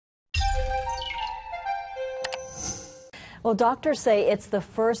Well, doctors say it's the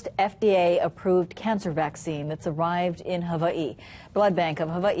first FDA-approved cancer vaccine that's arrived in Hawaii. Blood Bank of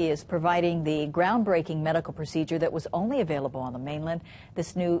Hawaii is providing the groundbreaking medical procedure that was only available on the mainland.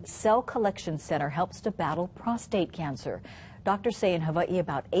 This new cell collection center helps to battle prostate cancer. Doctors say in Hawaii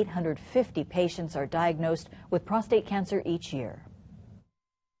about 850 patients are diagnosed with prostate cancer each year.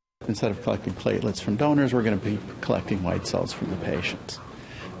 Instead of collecting platelets from donors, we're going to be collecting white cells from the patients.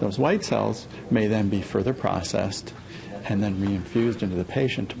 Those white cells may then be further processed and then reinfused into the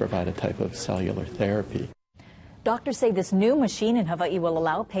patient to provide a type of cellular therapy. Doctors say this new machine in Hawaii will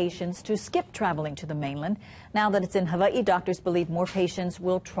allow patients to skip traveling to the mainland. Now that it's in Hawaii, doctors believe more patients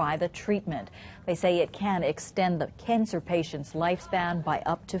will try the treatment. They say it can extend the cancer patient's lifespan by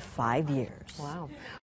up to 5 years. Wow.